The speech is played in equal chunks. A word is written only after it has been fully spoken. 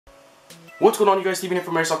What's going on, you guys? Steven here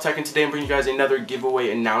from AIRSOFT Tech, and today I'm bringing you guys another giveaway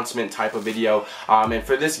announcement type of video. And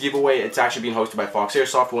for this giveaway, it's actually being hosted by Fox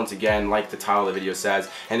Airsoft once again, like the title of the video says,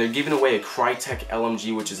 and they're giving away a KRYTAC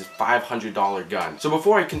LMG, which is a $500 gun. So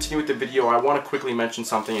before I continue with the video, I want to quickly mention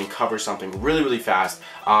something and cover something really fast.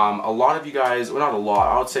 A lot of you guys, well, not a lot,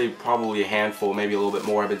 I would say probably a handful, maybe a little bit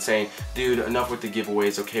more, have been saying, dude, enough with the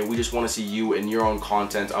giveaways, okay? We just want to see you and your own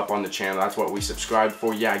content up on the channel. That's what we subscribed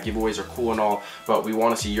for. Yeah, giveaways are cool and all, but we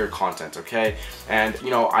want to see your content, okay? And you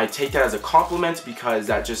know, I take that as a compliment because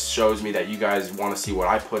that just shows me that you guys want to see what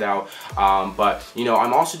I put out. But you know,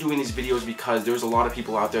 I'm also doing these videos because there's a lot of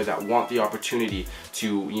people out there that want the opportunity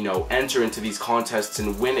to, you know, enter into these contests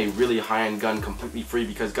and win a really high-end gun completely free.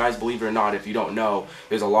 Because guys, believe it or not, if you don't know,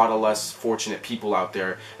 there's a lot of less fortunate people out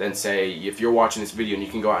there than, say, if you're watching this video and you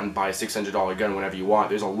can go out and buy a $600 gun whenever you want.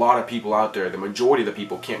 There's a lot of people out there, the majority of the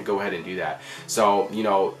people can't go ahead and do that. So you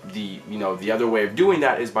know, the other way of doing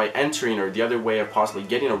that is by entering, or the other way of possibly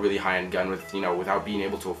getting a really high-end gun with, you know, without being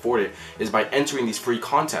able to afford it, is by entering these free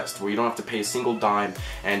contests where you don't have to pay a single dime,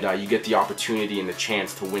 and you get the opportunity and the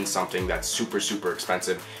chance to win something that's super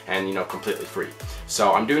expensive and, you know, completely free.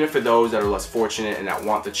 So I'm doing it for those that are less fortunate and that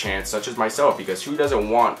want the chance, such as myself, because who doesn't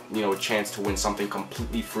want, you know, a chance to win something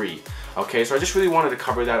completely free? Okay, so I just really wanted to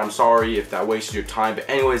cover that. I'm sorry if that wasted your time, but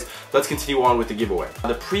anyways, let's continue on with the giveaway.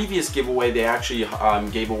 The previous giveaway, they actually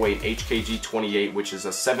gave away an HKG-28, which is a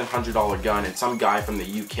 $700 gun, and some guy from the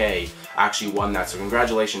UK actually won that, so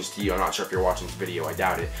congratulations to you. I'm not sure if you're watching this video, I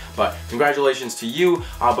doubt it, but congratulations to you.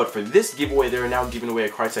 But for this giveaway, they're now giving away a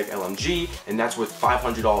KRYTAC LMG, and that's worth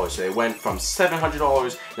 $500. So they went from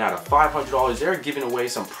 $700 now to $500. They're giving away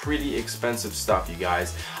some pretty expensive stuff, you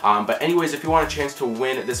guys. But anyways, if you want a chance to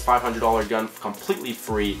win this $500 gun completely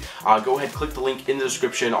free, go ahead, click the link in the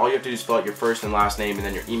description. All you have to do is fill out your first and last name and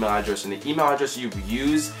then your email address, and the email address you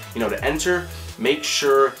use, you know, to enter, make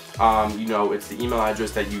sure you know, it's the email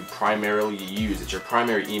address that you primarily use. It's your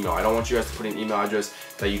primary email. I don't want you guys to put an email address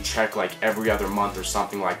that you check like every other month or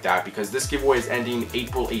something like that, because this giveaway is ending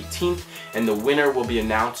April 18th, and the winner will be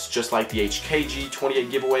announced just like the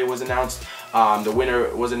HKG-28 giveaway was announced. The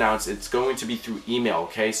winner was announced. It's going to be through email,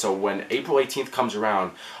 okay? So when April 18th comes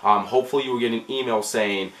around, hopefully you will get an email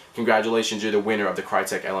saying, congratulations, you're the winner of the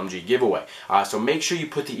KRYTAC LMG giveaway. So make sure you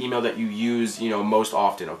put the email that you use, you know, most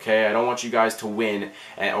often, okay? I don't want you guys to win,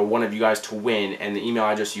 or one of you guys to win, and the email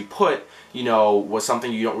address you put, you know, was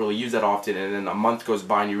something you don't really use that often, and then a month goes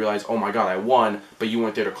by and you realize, oh my god, I won, but you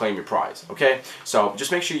weren't there to claim your prize, okay? So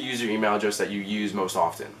just make sure you use your email address that you use most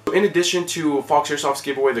often. In addition to Fox Airsoft's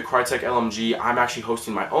giveaway, the KRYTAC LMG, I'm actually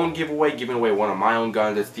hosting my own giveaway, giving away one of my own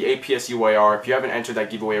guns. It's the APS-UAR. If you haven't entered that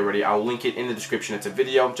giveaway already, I'll link it in the description. It's a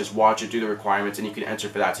video. Just watch it, do the requirements, and you can enter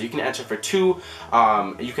for that. So you can enter for two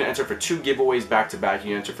giveaways back to back.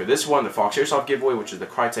 You can enter for this one, the Fox Airsoft giveaway, which is the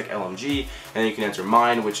KRYTAC LMG, and then you can enter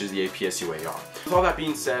mine, which is the APS-UAR. With all that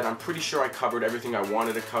being said, I'm pretty sure I covered everything I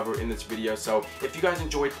wanted to cover in this video. So if you guys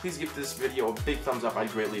enjoyed, please give this video a big thumbs up. I'd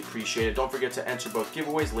greatly appreciate it. Don't forget to enter both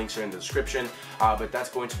giveaways. Links are in the description. But that's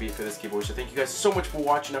going to be it for this giveaway. So thank you guys so much for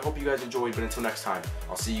watching. I hope you guys enjoyed, but until next time,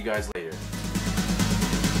 I'll see you guys later.